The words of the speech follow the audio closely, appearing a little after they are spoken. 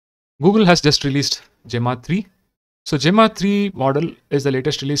Google has just released Gemma 3. So Gemma 3 model is the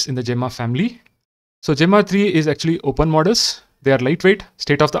latest release in the Gemma family. So Gemma 3 is actually open models. They are lightweight,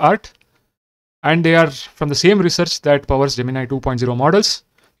 state of the art, and they are from the same research that powers Gemini 2.0 models.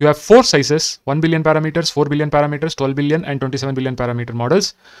 You have 4 sizes: 1 billion parameters, 4 billion parameters, 12 billion, and 27 billion parameter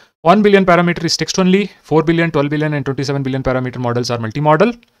models. 1 billion parameter is text only, 4 billion, 12 billion, and 27 billion parameter models are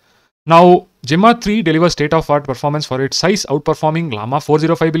multimodal. Now, Gemma 3 delivers state-of-art performance for its size, outperforming Llama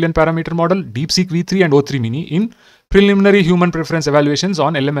 405 billion parameter model, DeepSeek V3 and O3 Mini in preliminary human preference evaluations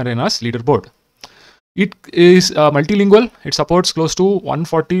on LM Arena's leaderboard. It is multilingual. It supports close to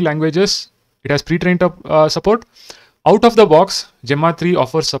 140 languages. It has pre-trained support. Out of the box, Gemma 3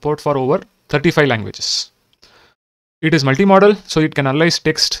 offers support for over 35 languages. It is multimodal, so it can analyze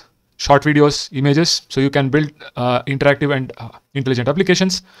text, short videos, images, so you can build interactive and intelligent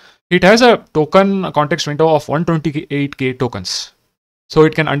applications. It has a token context window of 128k tokens, so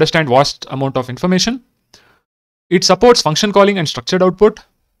it can understand vast amount of information. It supports function calling and structured output,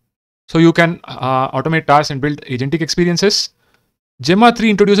 so you can automate tasks and build agentic experiences. Gemma 3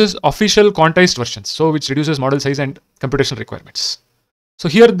 introduces official quantized versions, so which reduces model size and computational requirements. So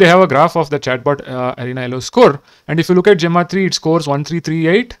here they have a graph of the chatbot Arena LO score, and if you look at Gemma 3, it scores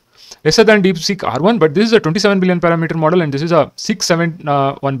 1338, lesser than DeepSeek R1, but this is a 27 billion parameter model and this is a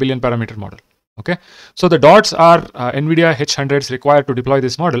 671 billion parameter model. Okay, so the dots are NVIDIA H100s required to deploy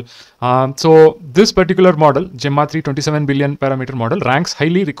this model. So this particular model, Gemma 3 27 billion parameter model, ranks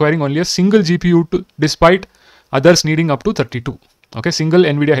highly, requiring only a single GPU despite others needing up to 32. Okay, single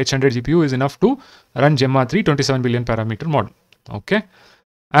NVIDIA H100 GPU is enough to run Gemma 3 27 billion parameter model. Okay,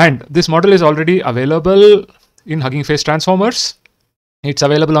 and this model is already available in Hugging Face Transformers. It's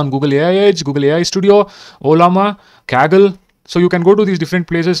available on Google AI Edge, Google AI Studio, Ollama, Kaggle. So you can go to these different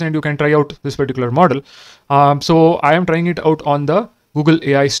places and you can try out this particular model. So I am trying it out on the Google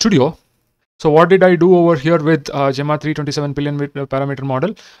AI Studio. So what did I do over here with Gemma 3 27 billion parameter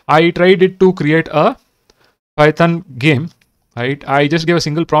model? I tried it to create a Python game. Right? I just gave a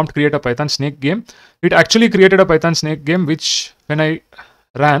single prompt, create a Python snake game. It actually created a Python snake game, which when I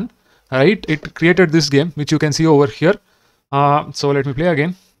ran, right, it created this game, which you can see over here. So let me play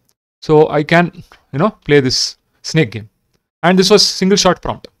again. So I can, play this snake game. And this was single shot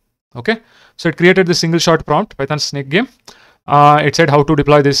prompt. Okay. So it created this single shot prompt, Python snake game. It said how to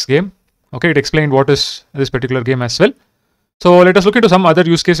deploy this game. Okay. It explained what is this particular game as well. So let us look into some other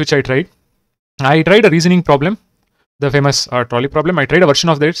use case which I tried. I tried a reasoning problem, the famous trolley problem. I tried a version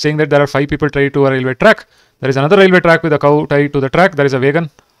of that saying that there are 5 people tied to a railway track. There is another railway track with a cow tied to the track. There is a wagon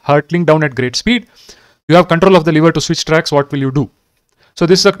hurtling down at great speed. You have control of the lever to switch tracks. What will you do? So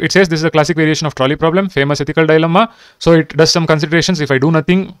this is it says this is a classic variation of trolley problem, famous ethical dilemma. So it does some considerations. If I do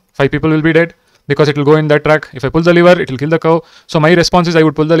nothing, 5 people will be dead because it will go in that track. If I pull the lever, it will kill the cow. So my response is I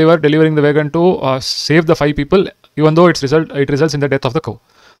would pull the lever, delivering the wagon to save the 5 people, even though it results in the death of the cow.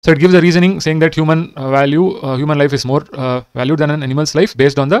 So it gives a reasoning saying that human life is more valued than an animal's life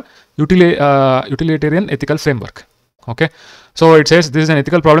based on the utilitarian ethical framework. Okay. So it says this is an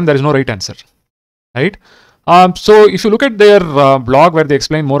ethical problem. There is no right answer. Right. So if you look at their blog where they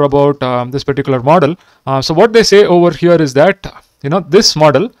explain more about this particular model, so what they say over here is that this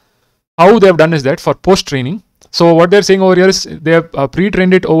model, how they have done is that for post training. So what they're saying over here is they have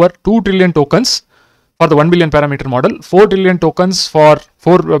pre-trained it over 2 trillion tokens for the 1 billion parameter model, 4 trillion tokens for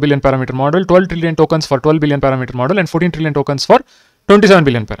 4 billion parameter model, 12 trillion tokens for 12 billion parameter model, and 14 trillion tokens for 27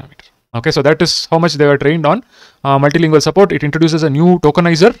 billion parameter. Okay, so that is how much they were trained on. Multilingual support. It introduces a new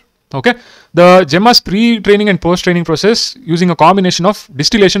tokenizer. Okay, the Gemma's pre-training and post-training process using a combination of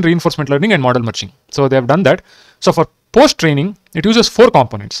distillation, reinforcement learning, and model merging. So they have done that. So for post-training, it uses 4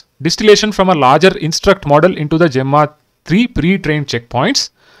 components: distillation from a larger instruct model into the Gemma 3 pre-trained checkpoints,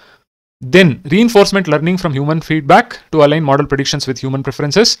 then reinforcement learning from human feedback to align model predictions with human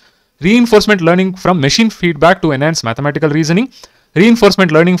preferences, reinforcement learning from machine feedback to enhance mathematical reasoning,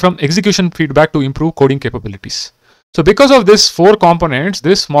 reinforcement learning from execution feedback to improve coding capabilities. So because of this 4 components,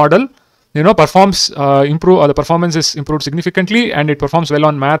 this model, the performance is improved significantly, and it performs well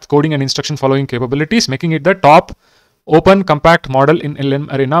on math, coding, and instruction following capabilities, making it the top open compact model in LM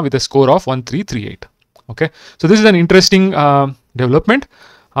Arena with a score of 1338. Okay, so this is an interesting development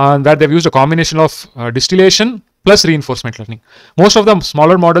that they've used a combination of distillation plus reinforcement learning. Most of the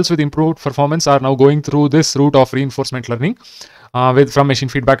smaller models with improved performance are now going through this route of reinforcement learning from machine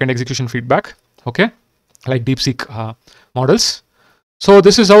feedback and execution feedback. Okay, like DeepSeek models. So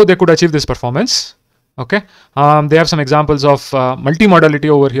this is how they could achieve this performance. Okay, they have some examples of multimodality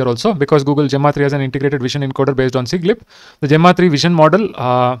over here also, because Google Gemma 3 has an integrated vision encoder based on SIGLIP. The Gemma 3 vision model,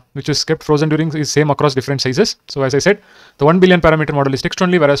 which is kept frozen during, is same across different sizes. So as I said, the 1 billion parameter model is text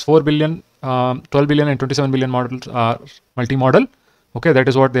only, whereas 4 billion, 12 billion and 27 billion models are multimodal. Okay, that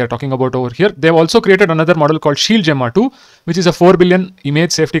is what they are talking about over here. They have also created another model called Shield Gemma 2, which is a 4 billion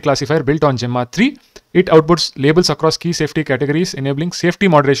image safety classifier built on Gemma 3. It outputs labels across key safety categories, enabling safety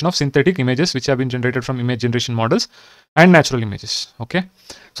moderation of synthetic images which have been generated from image generation models and natural images. Okay,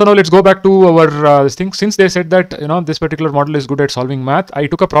 so now let's go back to our this thing. Since they said that this particular model is good at solving math, I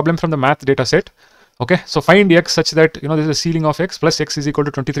took a problem from the math data set. Okay, so find x such that this is a ceiling of x plus x is equal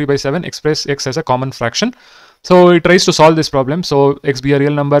to 23/7. Express x as a common fraction. So it tries to solve this problem. So x be a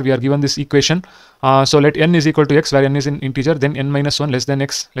real number, we are given this equation. So let n is equal to x, where n is an integer, then n minus 1 less than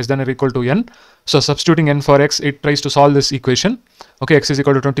x less than or equal to n. So substituting n for x, it tries to solve this equation. Okay, x is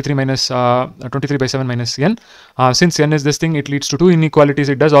equal to 23/7 minus n. Since n is this thing, it leads to two inequalities.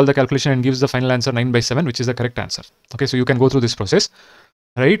 It does all the calculation and gives the final answer 9/7, which is the correct answer. Okay, so you can go through this process,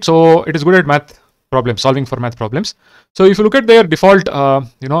 right? So it is good at math problems, solving for math problems. So if you look at their default,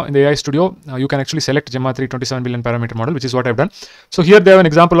 in the AI Studio, you can actually select Gemma 3 27 billion parameter model, which is what I've done. So here they have an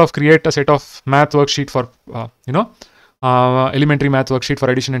example of create a set of math worksheet for, elementary math worksheet for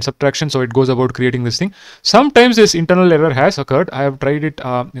addition and subtraction. So it goes about creating this thing. Sometimes this internal error has occurred. I have tried it,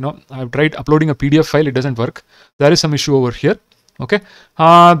 I've tried uploading a PDF file. It doesn't work. There is some issue over here. Okay.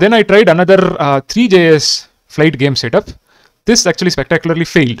 Then I tried another 3JS flight game setup. This actually spectacularly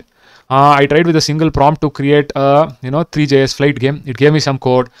failed. I tried with a single prompt to create a 3JS flight game. It gave me some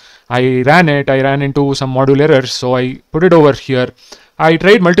code. I ran it. I ran into some module errors. So I put it over here. I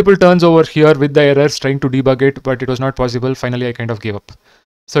tried multiple turns over here with the errors trying to debug it, but it was not possible. Finally, I kind of gave up.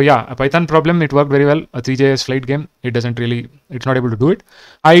 So yeah, a Python problem, it worked very well. A 3JS flight game, it's not able to do it.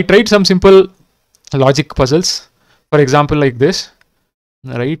 I tried some simple logic puzzles, for example, like this,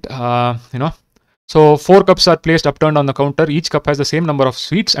 right? So 4 cups are placed upturned on the counter. Each cup has the same number of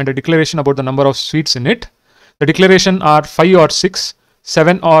sweets and a declaration about the number of sweets in it. The declaration are 5 or 6,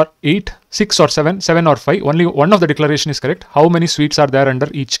 7 or 8, 6 or 7, 7 or 5. Only one of the declaration is correct. How many sweets are there under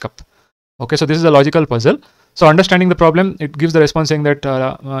each cup? Okay, so this is a logical puzzle. So understanding the problem, it gives the response saying that,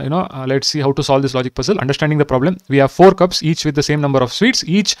 let's see how to solve this logic puzzle. Understanding the problem, we have 4 cups, each with the same number of sweets.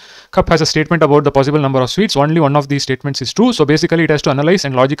 Each cup has a statement about the possible number of sweets. Only one of these statements is true. So basically it has to analyze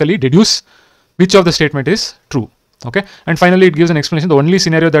and logically deduce which of the statement is true. Okay, and finally it gives an explanation. The only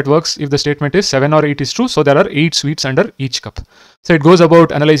scenario that works if the statement is 7 or 8 is true. So there are 8 sweets under each cup. So it goes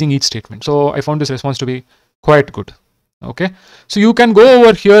about analyzing each statement. So I found this response to be quite good. Okay, so you can go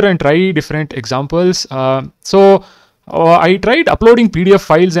over here and try different examples. I tried uploading PDF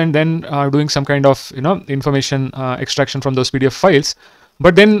files and then doing some kind of information extraction from those PDF files,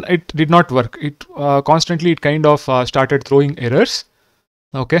 but then it did not work. It constantly kind of started throwing errors.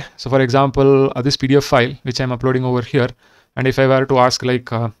 Okay, so for example, this PDF file which I'm uploading over here, and if I were to ask like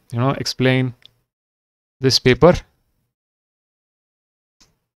explain this paper,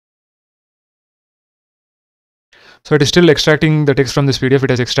 so it is still extracting the text from this PDF.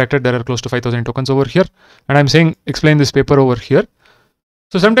 It has extracted. There are close to 5,000 tokens over here, and I'm saying explain this paper over here.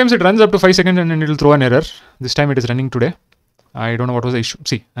 So sometimes it runs up to 5 seconds and then it will throw an error. This time it is running today. I don't know what was the issue.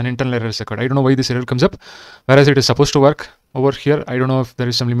 See, an internal error is occurred. I don't know why this error comes up, whereas it is supposed to work over here. I don't know if there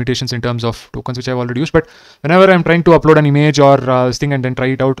is some limitations in terms of tokens which I've already used, but whenever I'm trying to upload an image or this thing and then try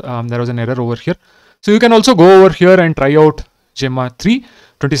it out, there was an error over here. So you can also go over here and try out Gemma 3,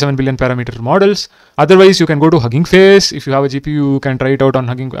 27 billion parameter models. Otherwise, you can go to Hugging Face. If you have a GPU, you can try it out on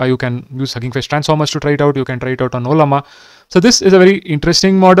Hugging. You can use Hugging Face transformers to try it out. You can try it out on Ollama. So this is a very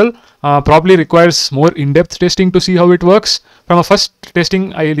interesting model. Probably requires more in-depth testing to see how it works. From a first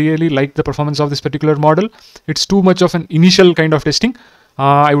testing, I really like the performance of this particular model. It's too much of an initial kind of testing.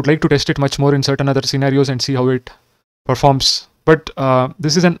 I would like to test it much more in certain other scenarios and see how it performs. But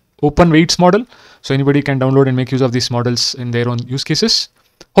this is an open weights model, so anybody can download and make use of these models in their own use cases.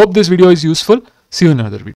 Hope this video is useful. See you in another video.